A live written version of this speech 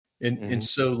And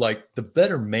so like the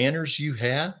better manners you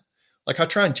have, like I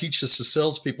try and teach this to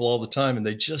salespeople all the time and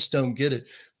they just don't get it.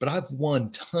 But I've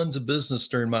won tons of business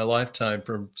during my lifetime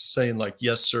from saying like,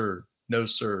 yes, sir, no,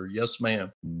 sir, yes,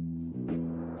 ma'am.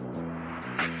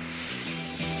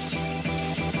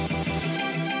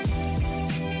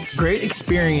 Great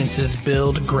experiences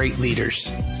build great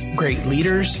leaders. Great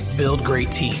leaders build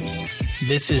great teams.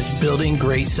 This is Building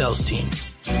Great Sales Teams.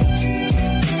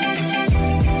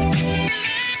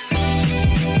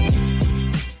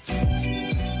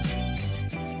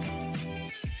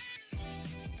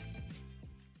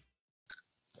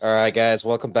 All right, guys,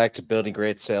 welcome back to Building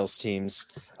Great Sales Teams.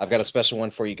 I've got a special one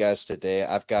for you guys today.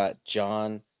 I've got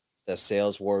John, the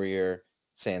Sales Warrior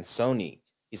Sansone.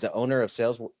 He's the owner of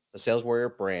the Sales Warrior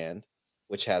brand,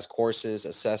 which has courses,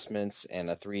 assessments, and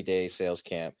a 3-day sales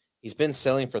camp. He's been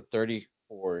selling for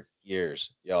 34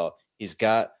 years, y'all. He's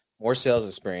got more sales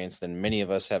experience than many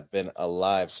of us have been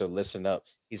alive, so listen up.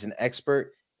 He's an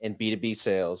expert in B2B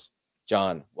sales.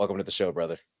 John, welcome to the show,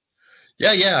 brother.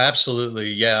 Yeah, absolutely.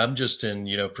 Yeah, I'm just in,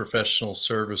 professional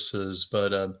services,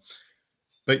 but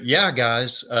yeah,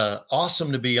 guys,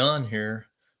 awesome to be on here.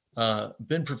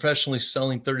 Been professionally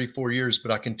selling 34 years,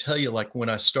 but I can tell you, like when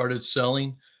I started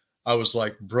selling, I was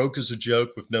like broke as a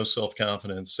joke with no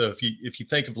self-confidence. So if you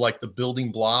think of like the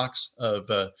building blocks of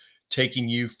taking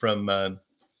you from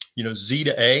Z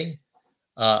to A,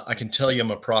 I can tell you I'm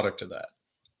a product of that,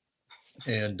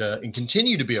 and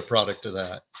continue to be a product of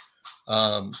that.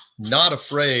 Not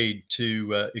afraid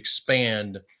to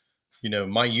expand,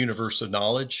 my universe of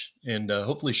knowledge and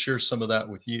hopefully share some of that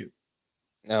with you.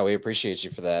 No, we appreciate you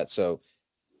for that. So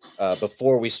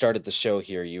before we started the show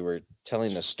here, you were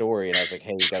telling the story and I was like,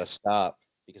 hey, you got to stop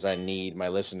because I need my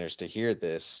listeners to hear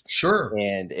this. Sure.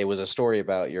 And it was a story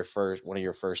about one of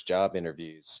your first job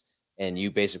interviews and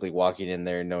you basically walking in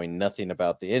there knowing nothing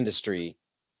about the industry,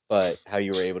 but how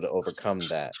you were able to overcome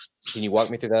that. Can you walk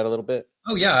me through that a little bit?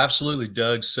 Oh, yeah, absolutely,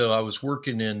 Doug. So I was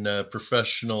working in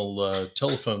professional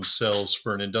telephone sales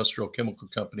for an industrial chemical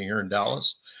company here in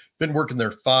Dallas. Been working there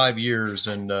 5 years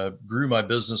and grew my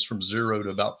business from 0 to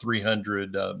about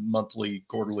 300 monthly,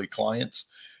 quarterly clients.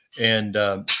 And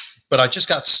but I just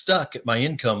got stuck at my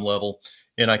income level.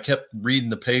 And I kept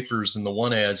reading the papers and the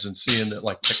one ads and seeing that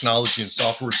like technology and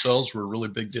software sales were a really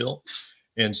big deal.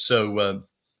 And so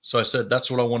I said,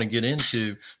 that's what I want to get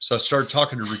into. So I started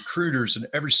talking to recruiters and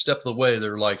every step of the way,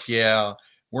 they're like, yeah,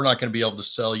 we're not going to be able to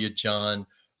sell you, John.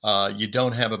 You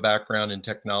don't have a background in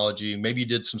technology. Maybe you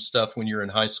did some stuff when you were in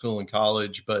high school and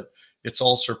college, but it's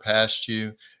all surpassed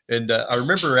you. And I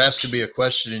remember her asking me a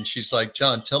question and she's like,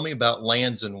 John, tell me about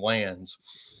LANs and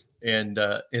WANs. And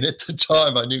at the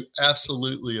time I knew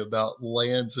absolutely about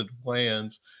LANs and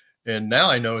WANs. And now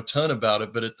I know a ton about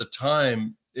it. But at the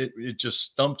time it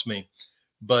just stumped me.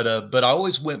 But I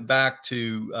always went back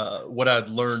to what I'd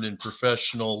learned in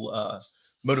professional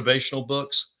motivational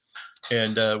books.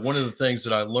 And one of the things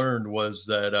that I learned was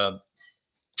that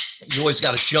you always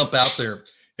got to jump out there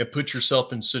and put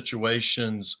yourself in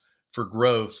situations for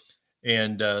growth.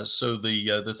 And so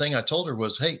the thing I told her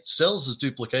was, hey, sales is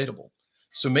duplicatable.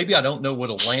 So maybe I don't know what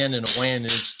a LAN and a WAN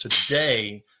is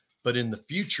today, but in the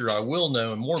future I will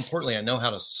know. And more importantly, I know how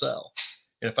to sell.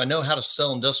 And if I know how to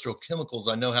sell industrial chemicals,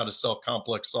 I know how to sell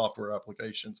complex software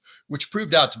applications, which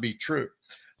proved out to be true.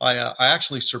 I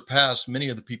actually surpassed many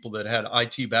of the people that had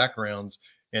IT backgrounds,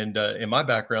 and my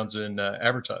background's in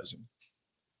advertising.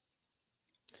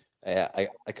 I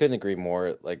couldn't agree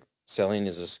more. Like selling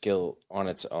is a skill on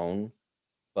its own,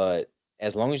 but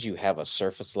as long as you have a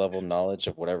surface level knowledge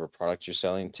of whatever product you're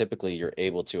selling, typically you're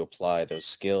able to apply those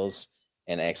skills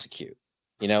and execute.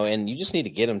 And you just need to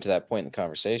get them to that point in the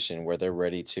conversation where they're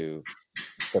ready to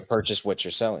purchase what you're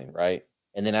selling, right?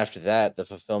 And then after that, the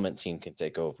fulfillment team can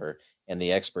take over and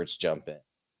the experts jump in.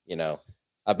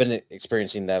 I've been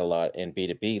experiencing that a lot in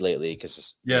B2B lately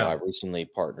because I recently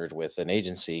partnered with an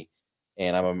agency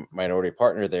and I'm a minority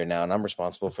partner there now, and I'm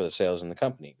responsible for the sales in the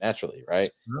company naturally, right?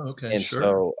 Oh, okay, and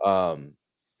sure. So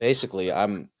basically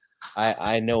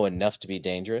I know enough to be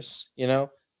dangerous,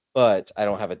 but I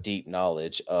don't have a deep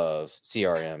knowledge of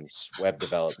CRMs, web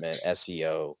development,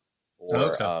 SEO,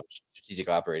 or strategic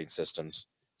operating systems.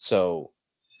 So,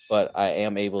 but I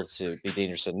am able to be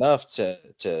dangerous enough to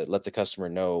let the customer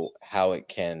know how it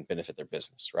can benefit their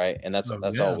business, right? And that's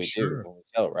all we do when we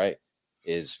sell, right?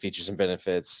 Is features and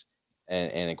benefits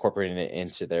and incorporating it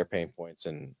into their pain points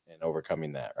and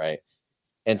overcoming that, right?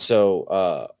 And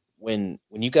so when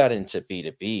you got into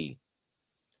B2B,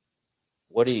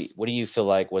 what do you feel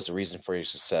like was the reason for your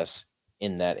success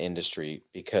in that industry?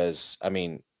 Because I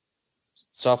mean,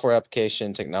 software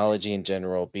application, technology in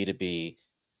general, B2B,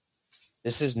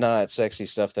 this is not sexy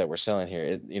stuff that we're selling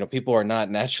here. People are not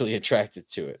naturally attracted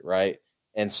to it, right?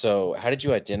 And so, how did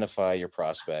you identify your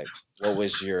prospect? What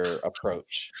was your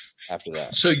approach after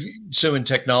that? So in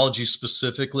technology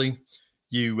specifically,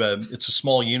 it's a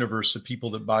small universe of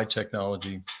people that buy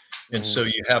technology, and Hmm. so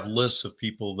you have lists of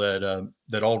people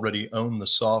that already own the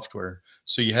software.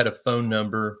 So you had a phone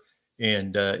number,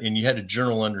 and you had a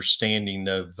general understanding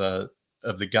of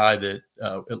the guy that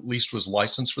at least was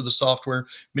licensed for the software.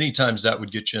 Many times that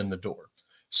would get you in the door.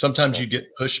 Sometimes Okay. you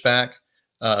get pushback.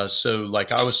 So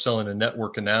like I was selling a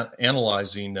network and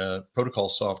analyzing protocol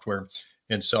software.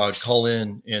 And so I'd call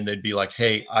in and they'd be like,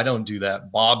 hey, I don't do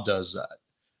that. Bob does that.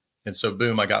 And so,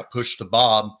 boom, I got pushed to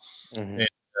Bob. Hmm.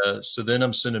 And so then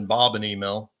I'm sending Bob an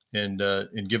email and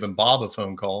giving Bob a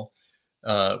phone call.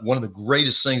 One of the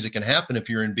greatest things that can happen if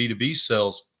you're in B2B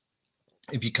sales,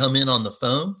 if you come in on the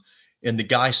phone and the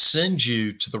guy sends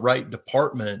you to the right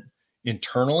department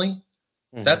internally,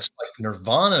 Hmm. that's like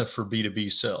nirvana for B2B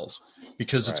sales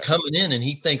because it's Right. coming in and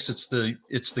he thinks it's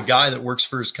the guy that works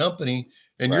for his company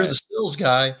and you're Right. the sales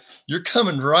guy. You're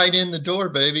coming right in the door,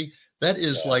 baby. That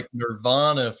is Yeah. like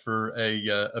nirvana for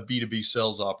a B2B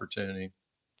sales opportunity.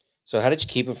 So, how did you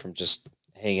keep them from just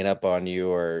hanging up on you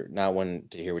or not wanting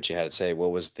to hear what you had to say?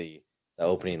 What was the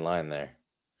opening line there?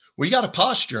 Well, you got to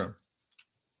posture them.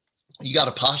 You got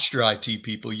to posture IT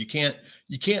people. You can't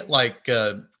like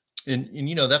and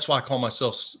that's why I call my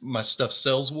stuff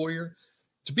sales warrior.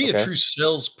 To be a Okay. true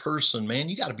salesperson, man,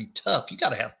 you got to be tough. You got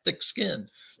to have thick skin.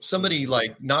 Somebody Hmm.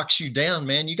 like knocks you down,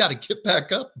 man, you got to get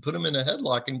back up and put them in a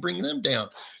headlock and bring them down.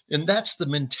 And that's the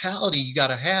mentality you got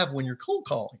to have when you're cold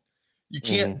calling. You Hmm.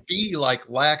 can't be like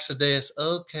laxadays.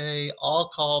 Okay, I'll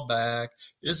call back.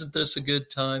 Isn't this a good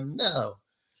time? No,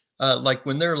 like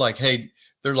when they're like, hey,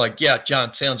 they're like, yeah,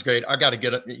 John, sounds great. I got to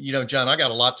get up. John, I got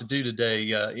a lot to do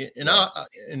today. And Yeah.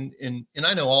 and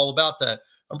I know all about that.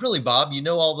 I'm really Bob. You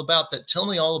know all about that. Tell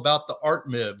me all about the art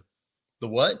mib. The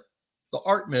what? The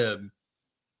art mib.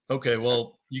 Okay,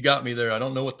 well, you got me there. I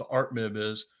don't know what the art mib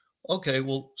is. Okay,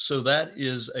 well, so that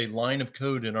is a line of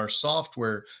code in our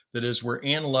software that as we're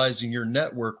analyzing your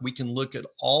network, we can look at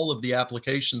all of the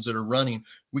applications that are running.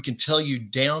 We can tell you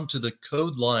down to the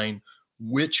code line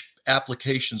which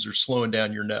applications are slowing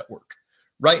down your network.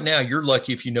 Right now, you're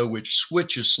lucky if you know which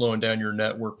switch is slowing down your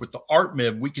network. With the art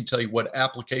mib, we can tell you what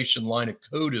application line of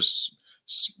code is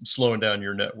slowing down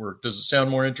your network. Does it sound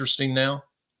more interesting now?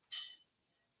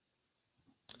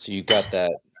 So you got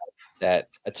that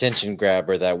attention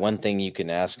grabber, that one thing you can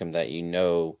ask them that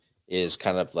is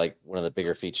kind of like one of the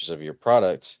bigger features of your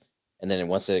product. And then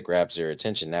once it grabs their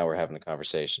attention, now we're having a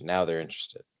conversation. Now they're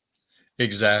interested.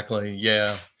 Exactly.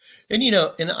 Yeah. And in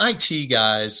IT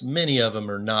guys, many of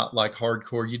them are not like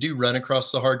hardcore. You do run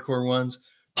across the hardcore ones,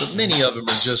 but Hmm. many of them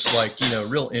are just like,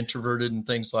 real introverted and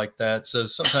things like that. So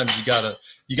sometimes you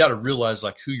gotta realize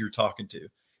like who you're talking to.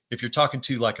 If you're talking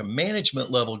to like a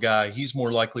management level guy, he's more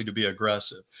likely to be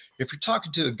aggressive. If you're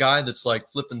talking to a guy that's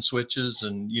like flipping switches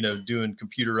and doing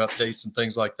computer updates and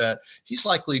things like that, he's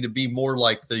likely to be more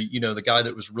like the guy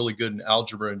that was really good in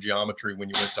algebra and geometry when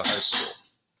you went to high school.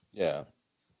 Yeah.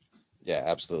 Yeah,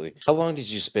 absolutely. How long did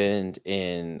you spend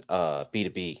in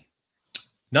B2B?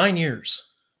 9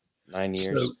 years. 9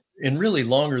 years? So, and really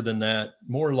longer than that,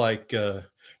 more like,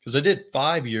 because I did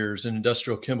 5 years in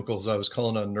industrial chemicals. I was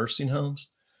calling on nursing homes.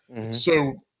 Hmm.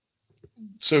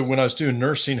 So when I was doing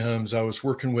nursing homes, I was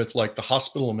working with like the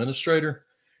hospital administrator,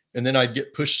 and then I'd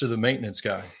get pushed to the maintenance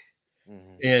guy. Hmm.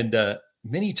 And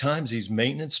many times these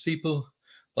maintenance people,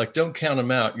 like, don't count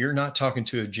them out. You're not talking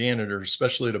to a janitor,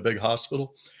 especially at a big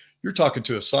hospital. You're talking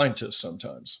to a scientist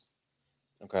sometimes.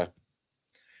 Okay.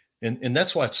 And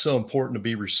that's why it's so important to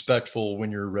be respectful when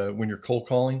you're cold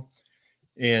calling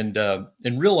and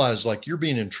realize like you're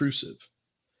being intrusive.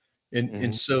 And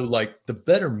Hmm. so like the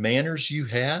better manners you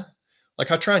have,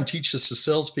 like I try and teach this to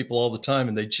salespeople all the time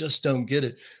and they just don't get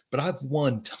it. But I've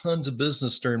won tons of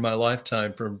business during my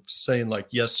lifetime from saying like,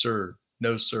 yes, sir,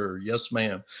 no, sir, yes,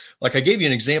 ma'am. Like I gave you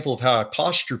an example of how I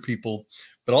posture people,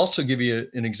 but also give you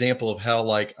an example of how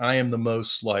like I am the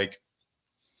most like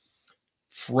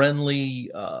friendly,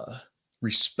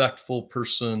 respectful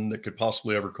person that could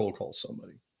possibly ever cold call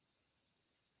somebody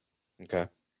Okay.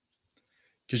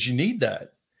 because you need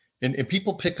that. And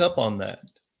people pick up on that.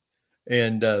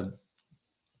 And, uh,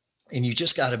 and you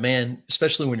just got to, man,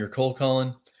 especially when you're cold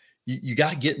calling, you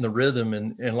got to get in the rhythm.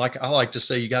 And like I like to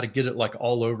say, you got to get it like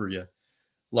all over you.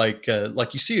 Like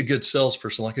you see a good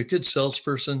salesperson, like a good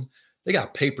salesperson, they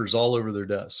got papers all over their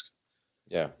desk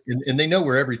Yeah. and they know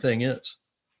where everything is.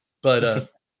 But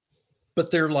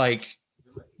they're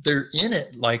in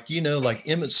it like like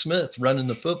Emmett Smith running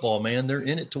the football, man. They're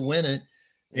in it to win it.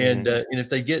 And if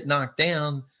they get knocked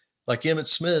down, like Emmett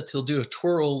Smith, he'll do a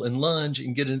twirl and lunge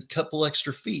and get a couple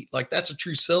extra feet. Like that's a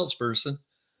true salesperson.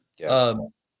 Yeah.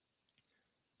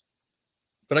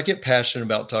 But I get passionate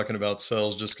about talking about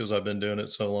sales just because I've been doing it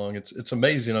so long. It's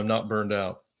amazing I'm not burned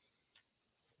out.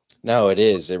 No, it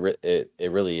is. It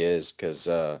really is because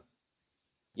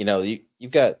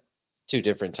you've got two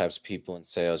different types of people in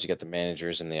sales. You got the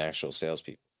managers and the actual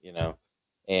salespeople.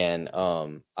 And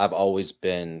I've always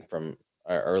been from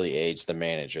an early age the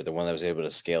manager, the one that was able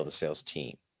to scale the sales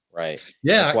team. Right.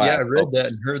 Yeah, I read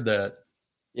that and heard that.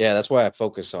 Yeah, that's why I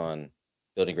focus on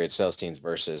building great sales teams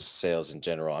versus sales in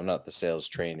general. I'm not the sales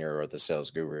trainer or the sales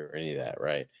guru or any of that,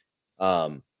 right?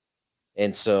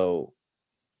 And so,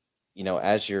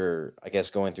 as you're, I guess,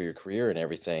 going through your career and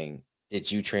everything,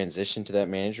 did you transition to that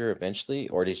manager eventually,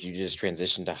 or did you just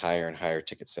transition to higher and higher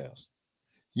ticket sales?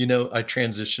 I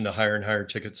transitioned to higher and higher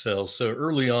ticket sales. So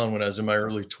early on, when I was in my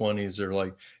early 20s, they're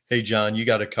like, "Hey, John, you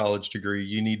got a college degree.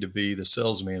 You need to be the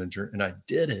sales manager." And I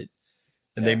did it.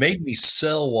 And they made me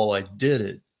sell while I did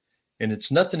it. And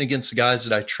it's nothing against the guys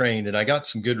that I trained. And I got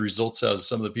some good results out of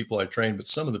some of the people I trained, but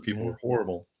some of the people were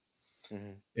horrible.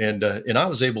 And I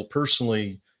was able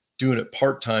personally doing it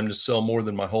part-time to sell more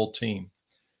than my whole team.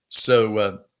 So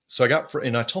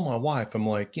and I told my wife, I'm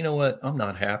like, you know what? I'm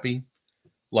not happy.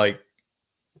 Like,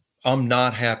 I'm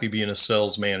not happy being a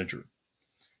sales manager.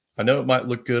 I know it might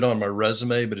look good on my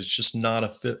resume, but it's just not a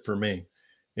fit for me.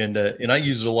 And I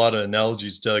use a lot of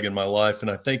analogies, Doug, in my life.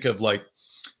 And I think of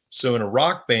so in a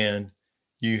rock band,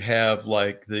 you have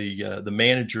like the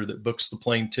manager that books the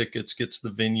plane tickets, gets the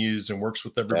venues, and works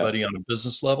with everybody on a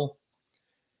business level.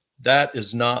 That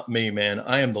is not me, man.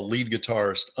 I am the lead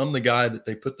guitarist. I'm the guy that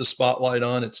they put the spotlight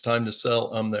on. It's time to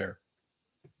sell. I'm there.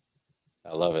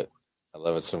 I love it. I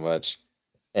love it so much.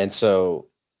 And so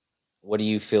what do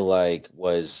you feel like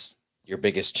was your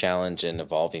biggest challenge in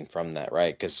evolving from that,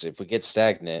 right? Because if we get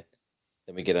stagnant,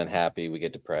 then we get unhappy, we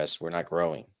get depressed, we're not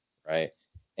growing, right?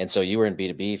 And so you were in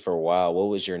B2B for a while. What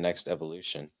was your next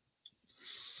evolution?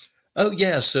 Oh,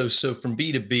 yeah. So from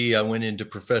B2B, I went into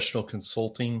professional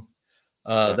consulting.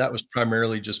 That was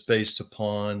primarily just based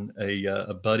upon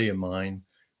a buddy of mine.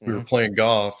 We were playing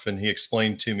golf, and he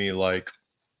explained to me, like,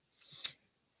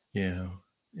 in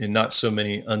not so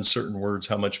many uncertain words,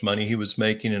 how much money he was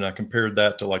making. And I compared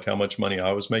that to like how much money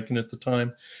I was making at the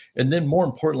time. And then more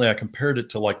importantly, I compared it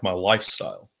to like my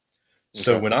lifestyle.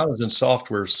 So when I was in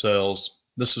software sales,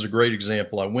 this is a great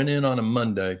example. I went in on a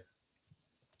Monday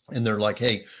and they're like,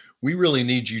 "Hey, we really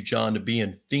need you, John, to be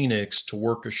in Phoenix to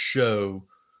work a show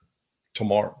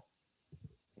tomorrow."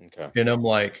 And I'm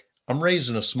like, I'm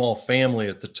raising a small family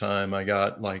at the time. I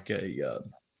got like a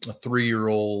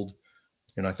 3-year-old,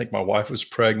 and I think my wife was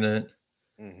pregnant.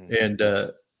 And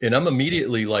I'm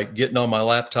immediately like getting on my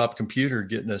laptop computer,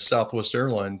 getting a Southwest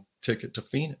airline ticket to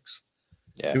Phoenix.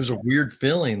 It was a weird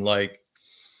feeling. Like,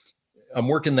 I'm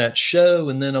working that show,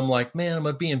 and then I'm like, man, I'm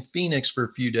going to be in Phoenix for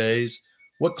a few days.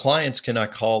 What clients can I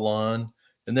call on?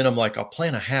 And then I'm like, I'll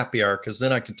plan a happy hour, because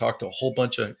then I can talk to a whole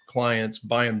bunch of clients,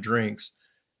 buy them drinks,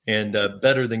 and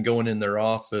better than going in their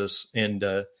office. And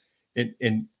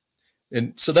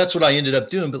so that's what I ended up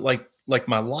doing. But like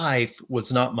my life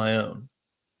was not my own.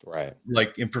 Right.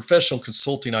 Like in professional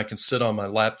consulting, I can sit on my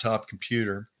laptop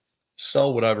computer,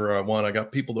 sell whatever I want. I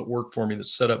got people that work for me that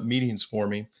set up meetings for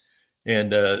me.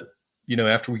 And,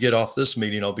 after we get off this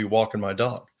meeting, I'll be walking my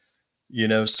dog,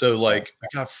 so like I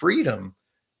got freedom.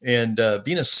 And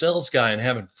being a sales guy and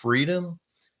having freedom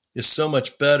is so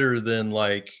much better than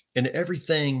and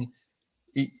everything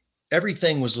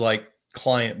was like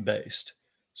client based.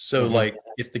 So like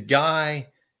if the guy,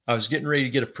 I was getting ready to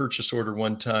get a purchase order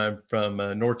one time from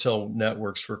Nortel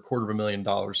Networks for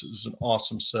 $250,000. It was an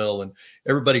awesome sell, and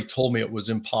everybody told me it was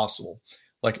impossible.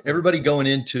 Like everybody going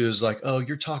into is like, "Oh,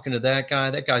 you're talking to that guy.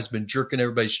 That guy's been jerking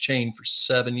everybody's chain for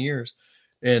 7 years."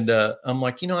 And I'm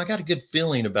like, I got a good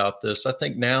feeling about this. I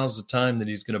think now's the time that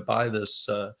he's going to buy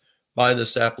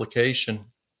this application.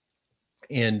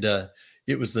 And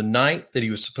it was the night that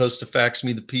he was supposed to fax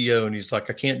me the PO, and he's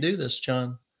like, "I can't do this,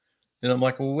 John." And I'm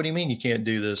like, "Well, what do you mean you can't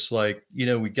do this? Like,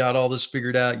 we got all this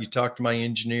figured out. You talked to my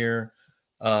engineer.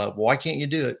 Why can't you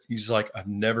do it?" He's like, "I've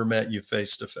never met you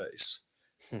face to face."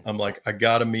 I'm like, "I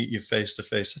got to meet you face to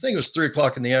face." I think it was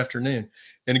 3:00 in the afternoon,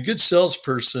 and a good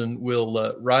salesperson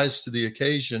will rise to the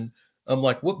occasion. I'm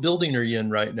like, "What building are you in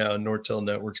right now in Nortel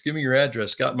Networks? Give me your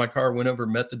address." Got in my car, went over,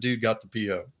 met the dude, got the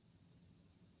PO.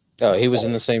 Oh, he was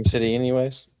in the same city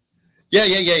anyways?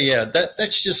 Yeah.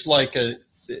 That's just like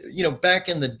back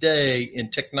in the day in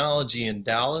technology in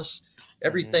Dallas,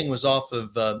 everything was off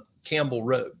of Campbell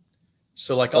Road.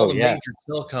 So like all the major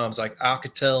telecoms like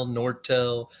Alcatel,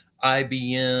 Nortel,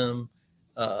 IBM,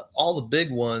 all the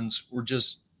big ones were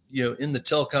just, in the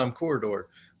telecom corridor.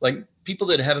 Like people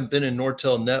that haven't been in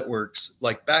Nortel networks,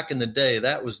 like back in the day,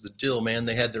 that was the deal, man.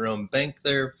 They had their own bank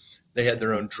there. They had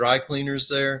their own dry cleaners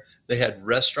there. They had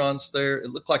restaurants there. It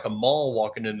looked like a mall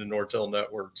walking into Nortel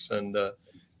networks. And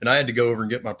I had to go over and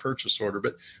get my purchase order.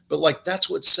 But like, that's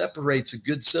what separates a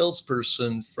good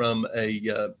salesperson from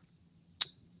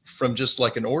from just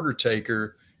like an order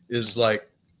taker, is like,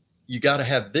 you got to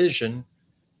have vision.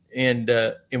 And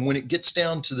when it gets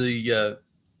down to the,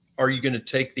 are you going to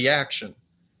take the action?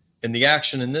 And the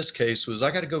action in this case was,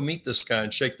 I got to go meet this guy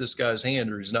and shake this guy's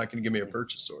hand, or he's not going to give me a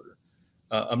purchase order.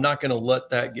 I'm not going to let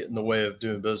that get in the way of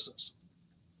doing business.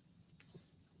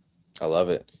 I love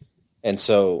it. And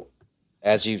so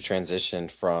as you've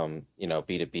transitioned from,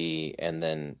 B2B and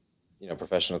then,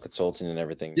 professional consulting and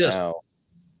everything Yes. now,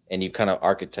 and you've kind of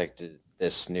architected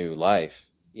this new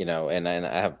life, and I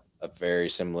have a very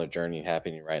similar journey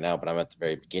happening right now, but I'm at the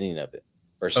very beginning of it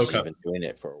versus you've been doing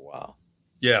it for a while.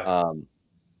 Yeah.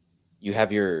 You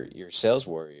have your sales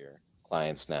warrior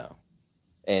clients now.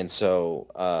 And so,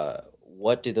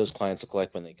 what do those clients look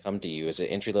like when they come to you? Is it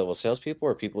entry-level salespeople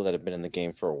or people that have been in the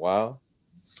game for a while?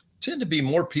 Tend to be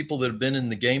more people that have been in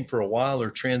the game for a while or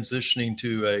transitioning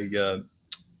to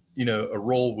a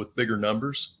role with bigger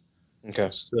numbers. Okay.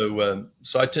 So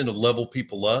I tend to level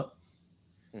people up.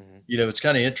 Mm-hmm. It's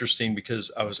kind of interesting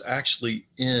because I was actually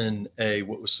in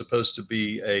what was supposed to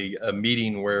be a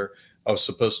meeting where I was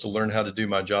supposed to learn how to do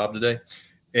my job today.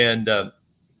 And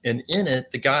in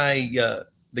it, the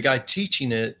guy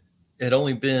teaching it had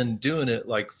only been doing it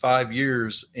like 5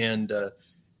 years. And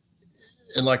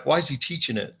like, why is he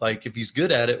teaching it? Like, if he's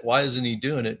good at it, why isn't he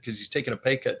doing it? Because he's taking a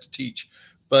pay cut to teach.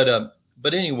 But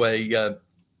anyway,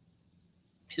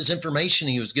 his information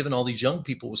he was giving all these young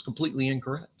people was completely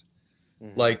incorrect.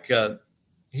 Mm-hmm. Like,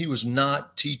 he was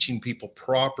not teaching people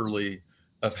properly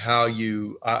of how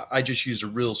I just use a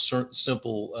real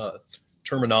simple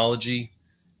terminology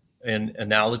and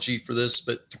analogy for this,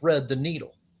 but thread the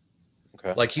needle.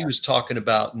 Okay. Like he was talking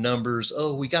about numbers.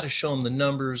 Oh, we got to show them the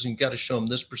numbers, and you got to show them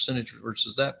this percentage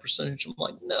versus that percentage. I'm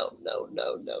like, no.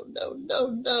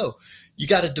 You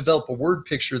got to develop a word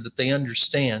picture that they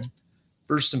understand.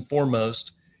 First and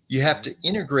foremost, you have to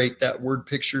integrate that word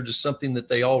picture to something that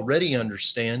they already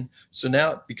understand. So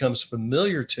now it becomes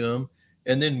familiar to them.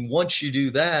 And then once you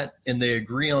do that and they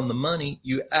agree on the money,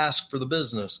 you ask for the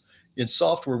business. In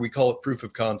software, we call it proof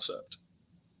of concept.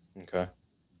 Okay.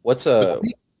 What's the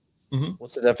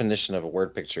definition of a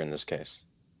word picture in this case?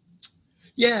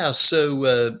 Yeah.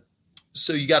 So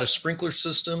you got a sprinkler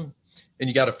system and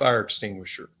you got a fire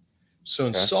extinguisher. So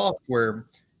in software,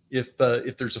 if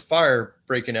there's a fire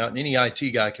breaking out, and any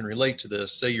IT guy can relate to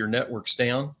this, say your network's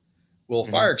down, well,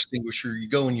 fire extinguisher, you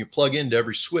go and you plug into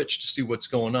every switch to see what's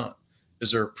going on.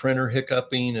 Is there a printer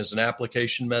hiccuping? Is an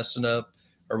application messing up?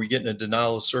 Are we getting a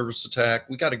denial of service attack?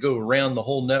 We got to go around the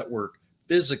whole network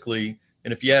physically.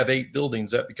 And if you have 8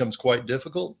 buildings, that becomes quite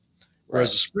difficult.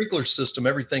 Whereas a sprinkler system,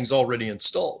 everything's already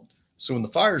installed. So when the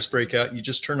fires break out, you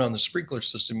just turn on the sprinkler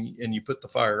system and you put the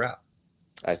fire out.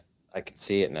 I can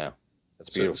see it now.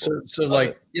 That's beautiful. So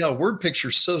like, word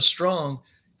picture's so strong,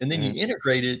 and then you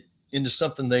integrate it into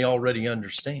something they already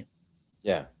understand.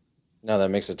 Yeah. No, that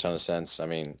makes a ton of sense. I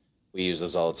mean, we use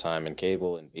those all the time in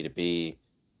cable and B2B,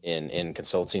 in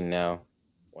consulting now,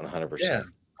 100%. Yeah.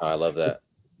 Oh, I love that.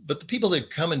 But the people that are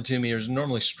coming to me are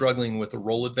normally struggling with a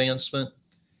role advancement.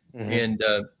 And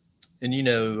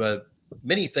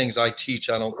many things I teach,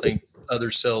 I don't think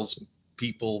other sales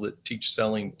people that teach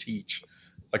selling teach.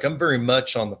 Like, I'm very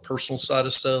much on the personal side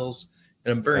of sales,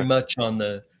 and I'm very much on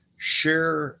the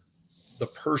share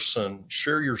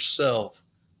yourself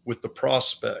with the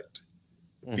prospect.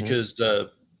 Because,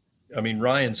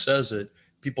 Ryan says it,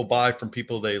 people buy from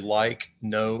people they like,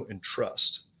 know, and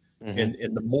trust. And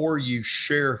the more you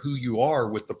share who you are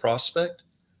with the prospect,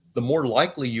 the more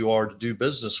likely you are to do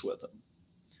business with them.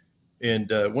 And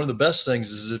one of the best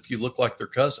things is if you look like their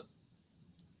cousin.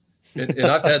 And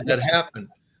I've had that happen.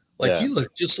 Like, you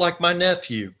look just like my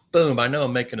nephew. Boom, I know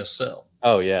I'm making a sell.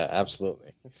 Oh, yeah,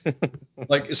 absolutely.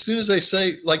 Like, as soon as they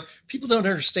say, like, people don't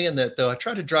understand that, though. I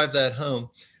try to drive that home.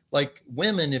 Like,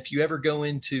 women, if you ever go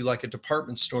into like a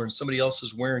department store and somebody else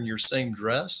is wearing your same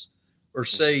dress, or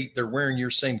say they're wearing your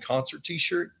same concert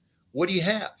t-shirt, what do you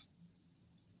have?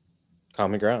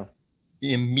 Common ground.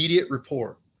 Immediate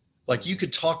rapport. Like, you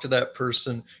could talk to that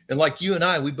person, and like you and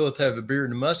I, we both have a beard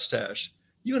and a mustache.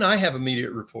 You and I have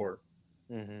immediate rapport.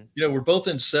 We're both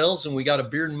in sales and we got a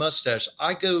beard and mustache.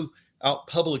 I go out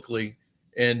publicly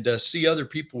and see other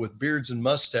people with beards and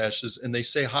mustaches, and they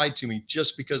say hi to me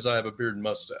just because I have a beard and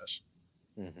mustache.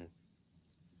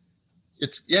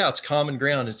 it's common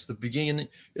ground. It's the beginning.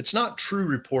 It's not true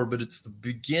rapport, but it's the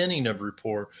beginning of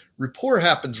rapport. Rapport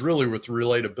happens really with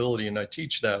relatability. And I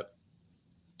teach that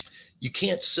you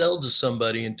can't sell to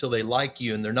somebody until they like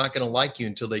you, and they're not going to like you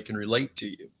until they can relate to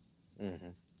you. Mm-hmm.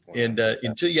 And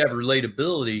until you have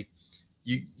relatability,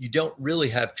 you don't really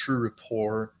have true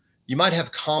rapport. You might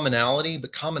have commonality,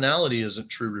 but commonality isn't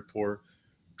true rapport.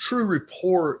 True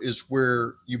rapport is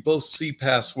where you both see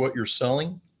past what you're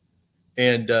selling,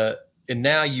 and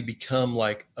now you become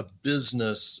like a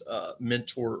business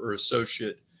mentor or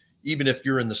associate, even if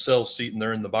you're in the sales seat and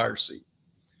they're in the buyer seat.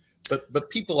 But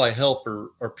people I help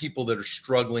are people that are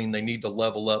struggling. They need to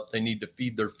level up. They need to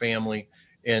feed their family,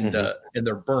 and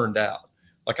they're burned out.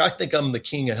 Like, I think I'm the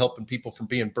king of helping people from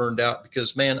being burned out,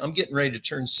 because, man, I'm getting ready to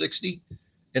turn 60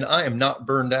 and I am not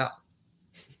burned out,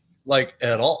 like,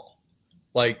 at all.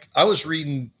 Like, I was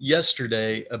reading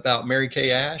yesterday about Mary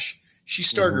Kay Ash. She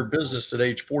started her business at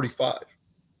age 45.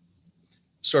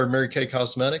 Started Mary Kay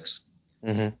Cosmetics.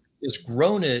 It's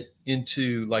grown it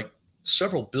into like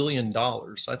several $1 billion.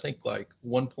 I think like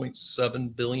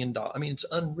 $1.7 billion. I mean, it's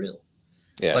unreal.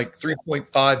 Yeah. Like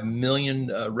 3.5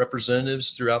 million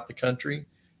representatives throughout the country.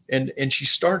 And she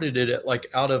started it at like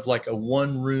out of like a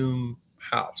 1-room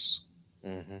house.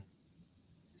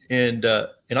 And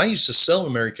I used to sell to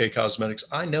Mary Kay Cosmetics.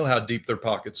 I know how deep their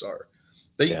pockets are.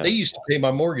 They used to pay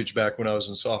my mortgage back when I was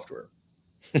in software.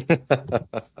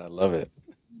 I love it.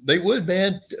 They would,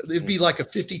 man. It'd be like a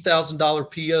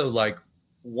 $50,000 PO like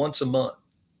once a month.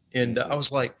 And I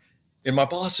was like, and my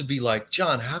boss would be like,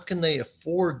 John, how can they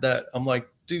afford that? I'm like,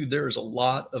 dude, there is a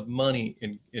lot of money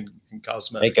in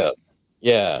cosmetics. Makeup.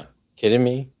 Yeah. Kidding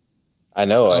me? I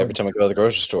know. Every time I go to the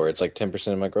grocery store, it's like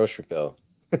 10% of my grocery bill.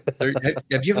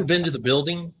 Have you ever been to the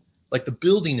building? Like, the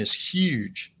building is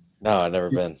huge. No, I've never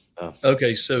been. Oh.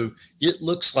 Okay. So it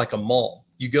looks like a mall.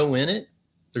 You go in it,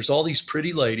 there's all these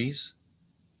pretty ladies.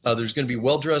 There's going to be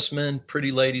well-dressed men,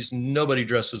 pretty ladies. Nobody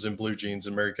dresses in blue jeans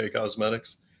in Mary Kay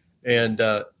Cosmetics. And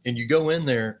you go in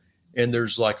there, and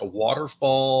there's like a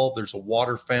waterfall. There's a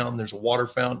water fountain. There's a water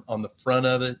fountain on the front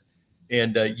of it.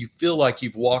 And you feel like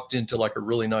you've walked into like a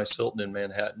really nice Hilton in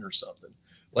Manhattan or something.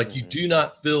 Like, you do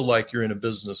not feel like you're in a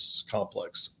business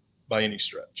complex by any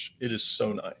stretch. It is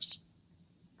so nice.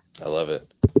 I love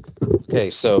it. Okay,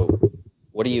 so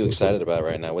what are you excited about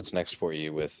right now? What's next for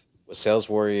you with Sales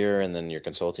Warrior and then your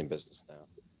consulting business now?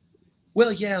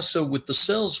 Well, yeah. So with the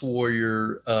Sales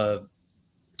Warrior,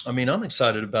 I mean, I'm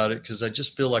excited about it because I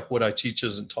just feel like what I teach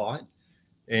isn't taught.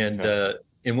 And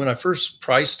when I first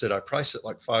priced it, I priced it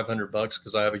like $500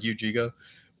 because I have a huge ego.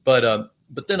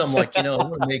 But then I'm like, I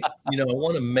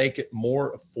want to make it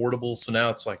more affordable. So now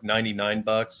it's like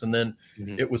 $99. And then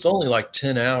it was only like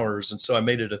 10 hours. And so I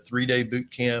made it a 3-day boot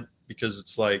camp, because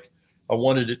it's like, I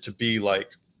wanted it to be like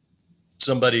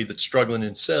somebody that's struggling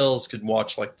in sales could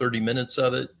watch like 30 minutes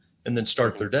of it and then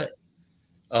start their day,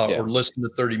 or listen to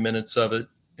 30 minutes of it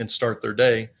and start their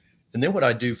day. And then what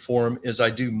I do for them is I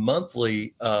do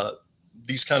monthly,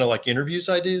 these kind of like interviews.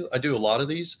 I do a lot of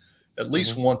these at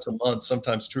least once a month,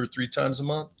 sometimes 2 or 3 times a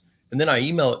month. And then I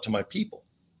email it to my people.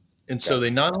 And so they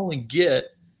not only get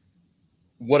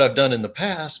what I've done in the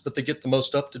past, but they get the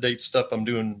most up-to-date stuff I'm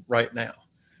doing right now.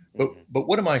 But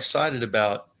what am I excited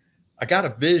about? I got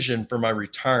a vision for my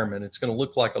retirement. It's going to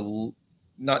look like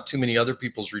not too many other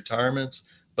people's retirements,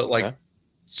 but like,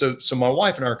 so my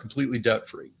wife and I are completely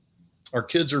debt-free. Our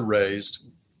kids are raised.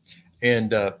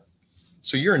 And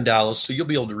so you're in Dallas, so you'll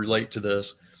be able to relate to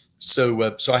this. So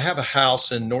I have a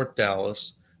house in North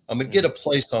Dallas. I'm going to get a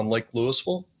place on Lake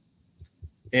Louisville,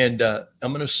 and I'm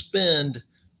going to spend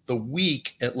the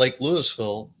week at Lake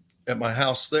Louisville at my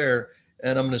house there.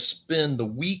 And I'm going to spend the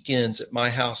weekends at my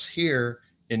house here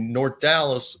in North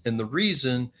Dallas. And the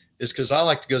reason is because I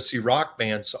like to go see rock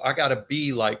bands. So I got to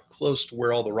be like close to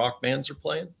where all the rock bands are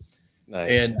playing.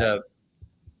 Nice. And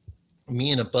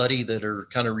me and a buddy that are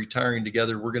kind of retiring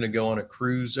together, we're going to go on a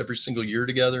cruise every single year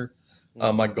together.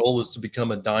 My goal is to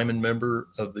become a diamond member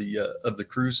of the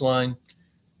cruise line.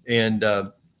 And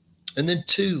then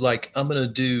too, like, I'm going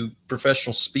to do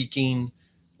professional speaking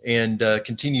and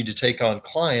continue to take on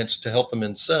clients to help them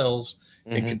in sales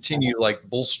and continue to like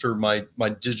bolster my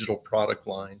digital product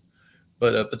line.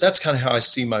 But that's kind of how I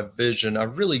see my vision. I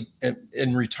really,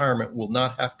 in retirement, will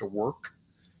not have to work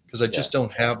because I just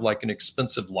don't have like an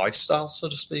expensive lifestyle, so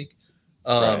to speak.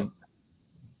 Right.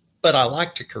 But I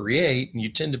like to create, and you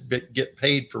tend to get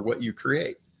paid for what you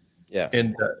create. Yeah.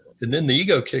 And then the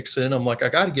ego kicks in. I'm like, I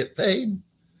got to get paid.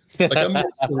 Like, I'm used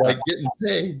to like getting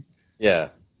paid. Yeah.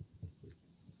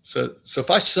 So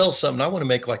if I sell something, I want to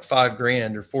make like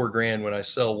 $5,000 or $4,000 when I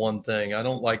sell one thing. I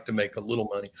don't like to make a little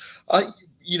money.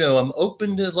 I'm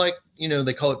open to like,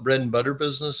 they call it bread and butter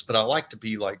business, but I like to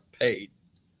be like paid.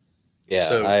 Yeah,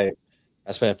 So,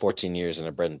 I spent 14 years in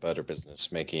a bread and butter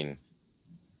business, making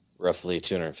roughly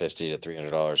 $250 to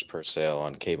 $300 per sale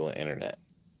on cable and internet.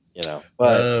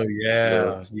 But oh we were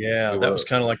yeah, yeah. we That was were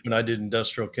kind of like when I did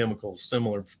industrial chemicals,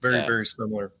 similar, very, yeah, very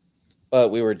similar. but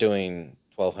we were doing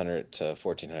 1,200 to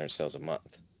 1,400 sales a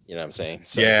month. You know what I'm saying?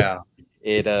 So Yeah,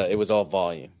 it was all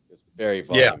volume. It was very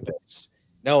yeah, volume based.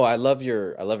 No, I love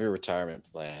your retirement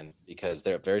plan because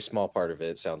they're a very small part of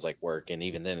it sounds like work, and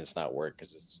even then it's not work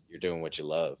because you're doing what you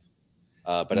love.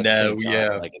 But at the no, same time,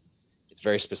 yeah, like it's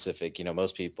very specific.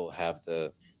 Most people have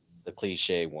the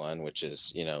cliche one, which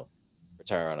is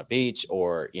retire on a beach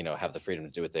or have the freedom to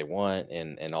do what they want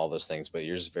and all those things. But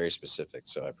yours is very specific,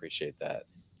 so I appreciate that.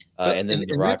 but And then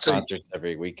the and rock that's a concerts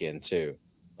every weekend too.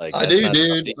 Like I that's do, not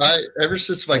dude. something. I ever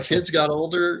since my kids got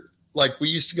older, like we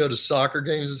used to go to soccer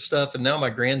games and stuff, and now my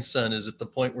grandson is at the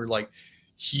point where like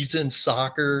he's in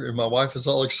soccer, and my wife is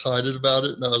all excited about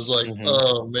it, and I was like, Mhm.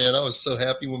 oh man, I was so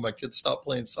happy when my kids stopped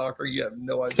playing soccer. You have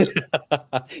no idea.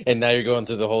 And now you're going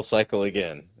through the whole cycle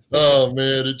again. Oh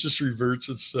man, it just reverts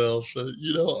itself.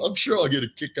 I'm sure I'll get a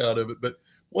kick out of it. But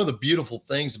one of the beautiful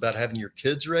things about having your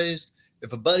kids raised,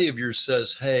 if a buddy of yours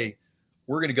says, "Hey,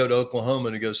 we're going to go to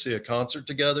Oklahoma to go see a concert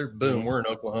together," boom, Mhm. we're in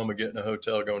Oklahoma getting a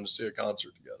hotel going to see a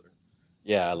concert together.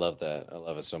 Yeah, I love that. I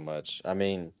love it so much. I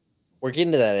mean, we're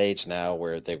getting to that age now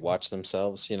where they watch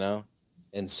themselves.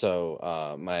 And so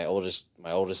my oldest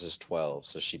is 12,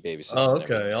 so she babysits Oh, and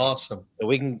okay, everything. awesome. So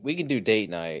we can do date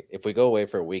night. If we go away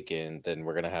for a weekend, then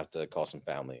we're gonna have to call some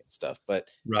family and stuff. But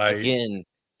Right, again,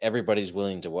 everybody's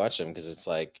willing to watch them because it's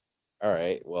like, all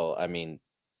right, well, I mean,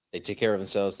 they take care of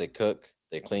themselves, they cook,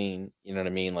 they clean, you know what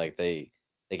I mean? Like they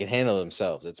can handle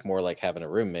themselves. It's more like having a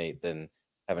roommate than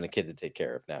having a kid to take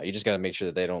care of now. You just got to make sure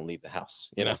that they don't leave the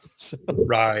house. So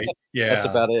right, that's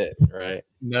yeah. about it, right?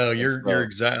 No, And you're so,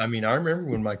 exact. I mean, I remember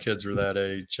when my kids were that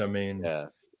age. I mean, yeah,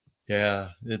 yeah,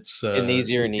 it's getting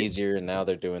easier and easier, and now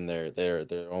they're doing their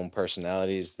own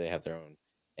personalities. They have their own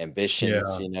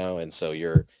ambitions, yeah. and so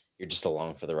you're just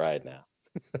along for the ride now.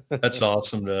 That's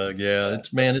awesome, Doug. Yeah,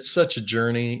 Yeah. it's such a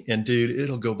journey, and dude,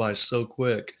 it'll go by so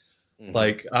quick. Hmm.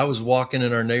 Like I was walking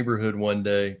in our neighborhood one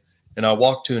day, and I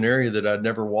walked to an area that I'd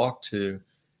never walked to,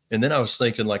 and then I was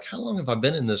thinking, like, how long have I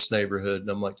been in this neighborhood? And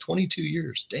I'm like, 22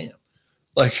 years. Damn.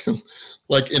 Like,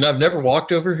 and I've never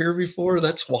walked over here before.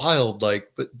 That's wild.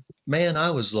 Like, but man, I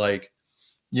was like,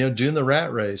 doing the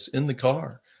rat race in the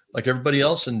car, like everybody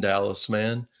else in Dallas,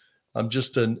 man. I'm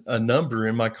just a number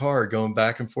in my car going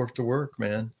back and forth to work,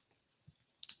 man.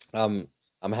 I'm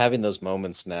having those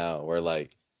moments now where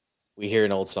like we hear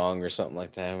an old song or something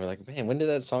like that, and we're like, man, when did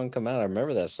that song come out? I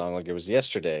remember that song like it was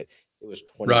yesterday. It was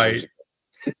 20 years Right. ago.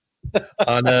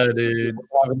 I know, We're dude.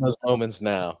 having those moments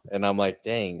now, and I'm like,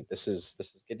 dang, this is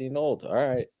getting old. All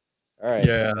right,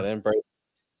 Yeah. and then all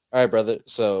right, brother.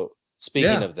 So speaking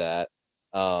Yeah. of that,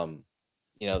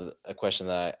 a question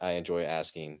that I enjoy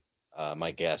asking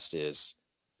my guest is,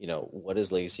 what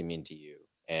does legacy mean to you,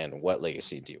 and what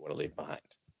legacy do you want to leave behind?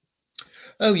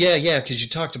 Oh, yeah. Yeah. Cause you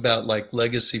talked about like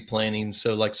legacy planning.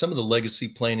 So, like, some of the legacy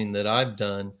planning that I've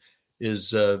done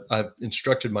is I've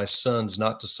instructed my sons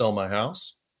not to sell my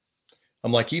house.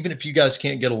 I'm like, even if you guys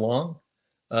can't get along,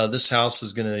 this house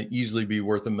is going to easily be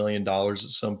worth $1 million at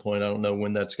some point. I don't know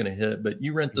when that's going to hit, but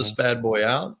you rent this Mhm. bad boy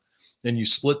out and you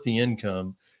split the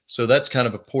income. So that's kind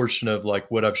of a portion of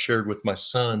like what I've shared with my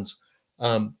sons.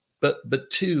 But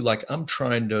two, like I'm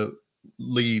trying to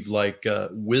leave like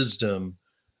wisdom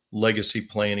legacy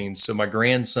planning. So my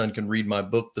grandson can read my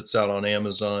book that's out on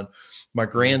Amazon. My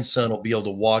Mhm. grandson will be able to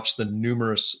watch the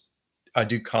numerous, I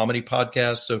do comedy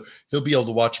podcasts. So he'll be able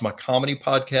to watch my comedy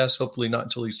podcast, hopefully not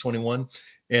until he's 21.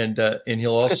 And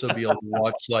he'll also be able to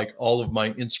watch like all of my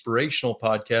inspirational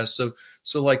podcasts.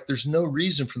 So like there's no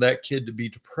reason for that kid to be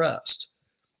depressed.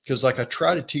 Because like I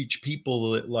try to teach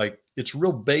people that like it's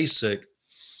real basic.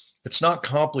 It's not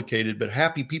complicated, but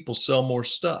happy people sell more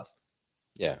stuff.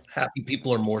 Yeah. Happy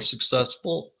people are more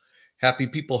successful. Happy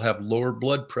people have lower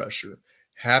blood pressure.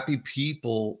 Happy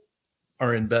people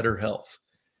are in better health.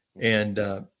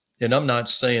 Mhm. And I'm not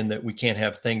saying that we can't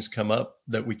have things come up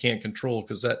that we can't control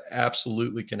because that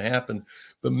absolutely can happen.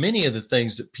 But many of the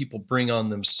things that people bring on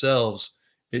themselves,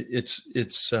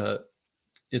 it's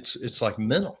like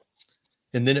mental,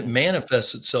 and then it Mhm.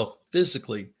 manifests itself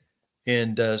physically.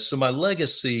 And so my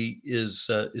legacy is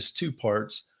two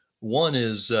parts. One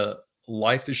is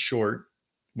life is short,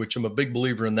 which I'm a big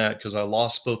believer in that because I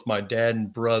lost both my dad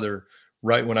and brother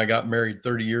right when I got married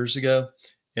 30 years ago,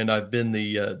 and I've been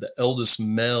the eldest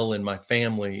male in my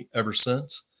family ever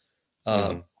since. Uh,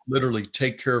 Mhm. literally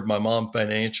take care of my mom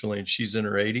financially, and she's in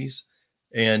her 80s.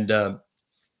 And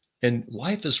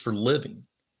life is for living.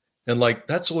 And like,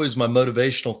 that's always my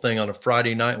motivational thing on a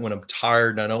Friday night when I'm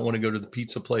tired and I don't want to go to the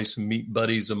pizza place and meet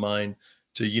buddies of mine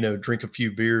to, drink a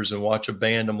few beers and watch a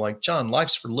band. I'm like, John,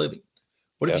 life's for living.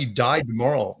 What if you died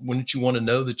tomorrow? Wouldn't you want to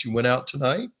know that you went out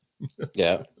tonight?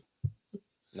 Yeah.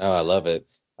 No, I love it.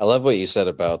 I love what you said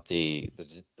about the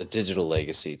digital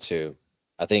legacy too.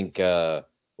 I think a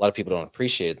lot of people don't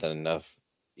appreciate that enough.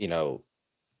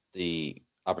 The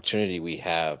opportunity we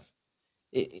have,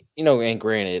 and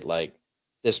granted, like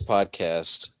this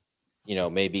podcast,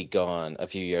 may be gone a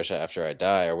few years after I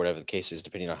die or whatever the case is,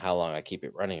 depending on how long I keep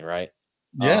it running. Right.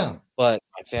 Yeah. But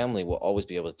my family will always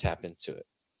be able to tap into it,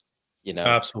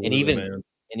 Absolutely,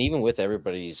 and even with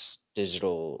everybody's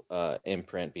digital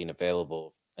imprint being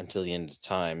available until the end of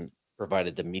time,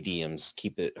 provided the mediums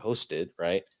keep it hosted,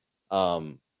 right?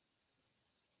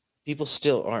 People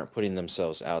still aren't putting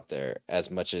themselves out there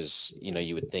as much as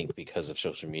you would think because of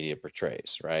social media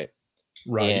portrays, right?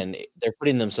 Right. And they're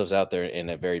putting themselves out there in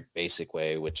a very basic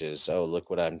way, which is, oh, look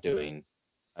what I'm doing.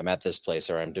 I'm at this place,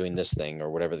 or I'm doing this thing,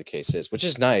 or whatever the case is, which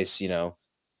is nice. Your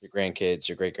grandkids,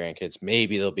 your great grandkids,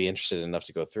 maybe they'll be interested enough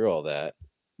to go through all that.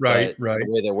 Right. But the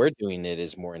way that we're doing it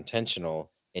is more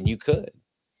intentional, and you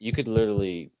could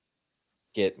literally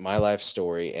get my life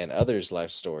story and others'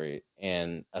 life story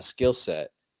and a skill set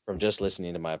from just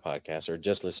listening to my podcast or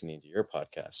just listening to your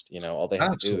podcast. All they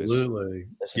have to do is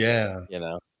listen. Yeah.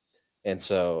 And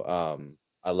so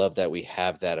I love that we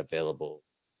have that available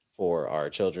for our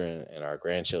children and our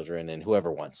grandchildren and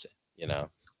whoever wants it, And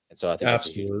so I think that's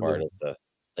a huge part of the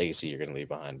legacy you're going to leave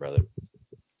behind, brother.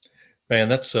 Man,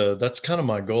 that's kind of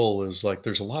my goal. Is like,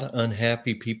 there's a lot of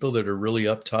unhappy people that are really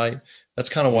uptight. That's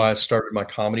kind of why I started my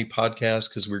comedy podcast,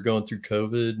 because we were going through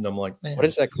COVID, and I'm like, man, what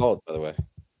is that called, by the way?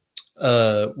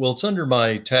 Well, it's under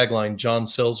my tagline, John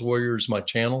Sales Warrior is my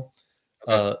channel.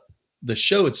 Okay. The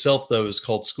show itself, though, is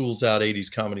called School's Out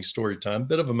 80s Comedy Storytime.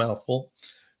 Bit of a mouthful,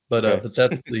 but but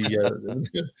that's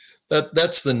the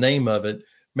that's the name of it.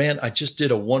 Man, I just did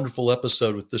a wonderful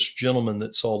episode with this gentleman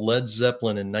that saw Led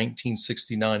Zeppelin in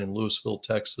 1969 in Louisville,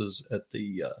 Texas, at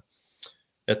the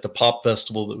pop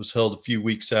festival that was held a few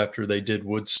weeks after they did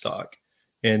Woodstock,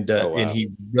 and and he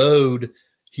rode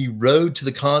to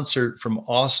the concert from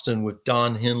Austin with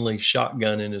Don Henley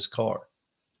shotgun in his car.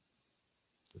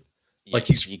 Like,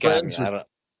 he's friends with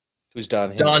who's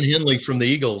Don Henley? Don Henley from the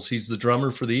Eagles. He's the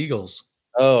drummer for the Eagles.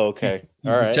 Oh, okay.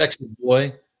 All right. Texas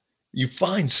boy. You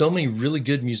find so many really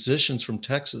good musicians from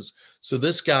Texas. So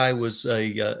this guy was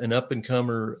an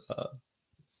up-and-comer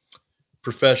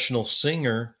professional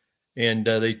singer, and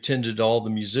they tended all the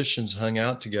musicians hung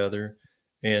out together,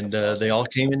 and awesome. They all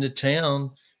came into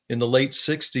town in the late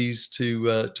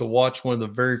 60s to watch one of the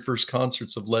very first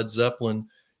concerts of Led Zeppelin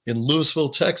in Louisville,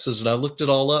 Texas. And I looked it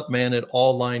all up, man. It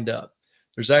all lined up.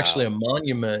 There's actually a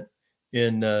monument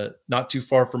in not too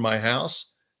far from my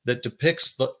house that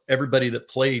depicts everybody that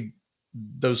played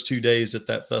those 2 days at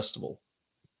that festival.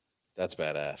 That's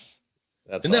badass.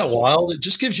 Isn't that wild? It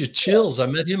just gives you chills. I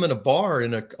met him in a bar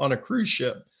on a cruise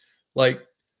ship. Like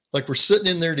we're sitting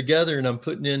in there together, and I'm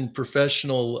putting in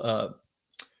professional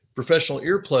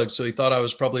earplugs. So he thought I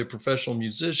was probably a professional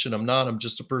musician. I'm not. I'm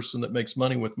just a person that makes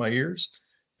money with my ears.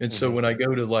 And so when I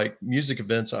go to like music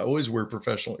events, I always wear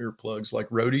professional earplugs like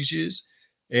roadies use.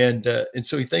 And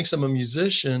so he thinks I'm a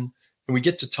musician, and we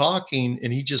get to talking,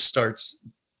 and he just starts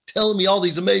telling me all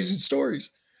these amazing stories,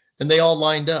 and they all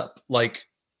lined up. Like,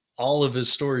 all of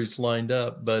his stories lined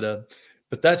up. But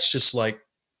that's just like,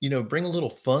 bring a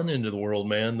little fun into the world,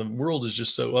 man. The world is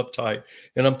just so uptight.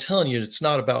 And I'm telling you, it's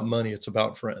not about money. It's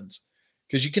about friends.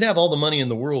 Because you can have all the money in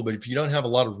the world, but if you don't have a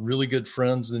lot of really good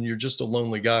friends, then you're just a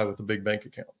lonely guy with a big bank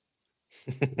account.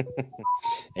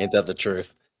 Ain't that the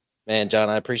truth? Man, John,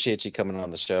 I appreciate you coming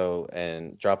on the show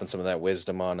and dropping some of that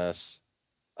wisdom on us.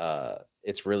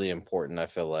 It's really important, I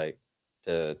feel like,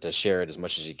 to share it as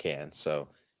much as you can. So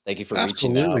thank you for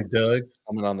reaching out, Doug,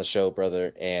 coming on the show,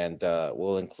 brother. And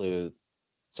we'll include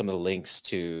some of the links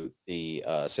to the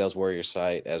Sales Warrior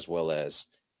site, as well as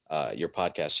your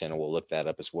podcast channel. We'll look that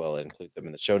up as well and include them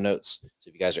in the show notes. So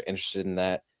if you guys are interested in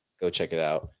that, go check it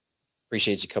out.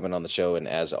 Appreciate you coming on the show. And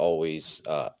as always,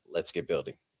 let's get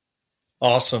building.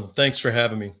 Awesome. Thanks for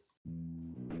having me.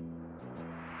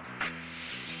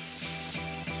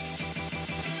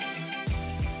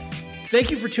 Thank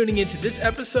you for tuning into this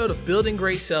episode of Building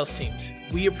Great Sales Teams.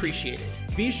 We appreciate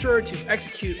it. Be sure to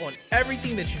execute on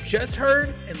everything that you just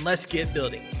heard, and let's get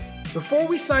building. Before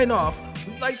we sign off,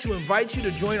 we'd like to invite you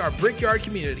to join our Brickyard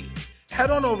community.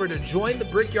 Head on over to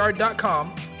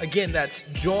jointhebrickyard.com. Again, that's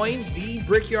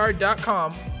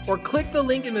jointhebrickyard.com, or click the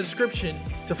link in the description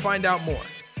to find out more.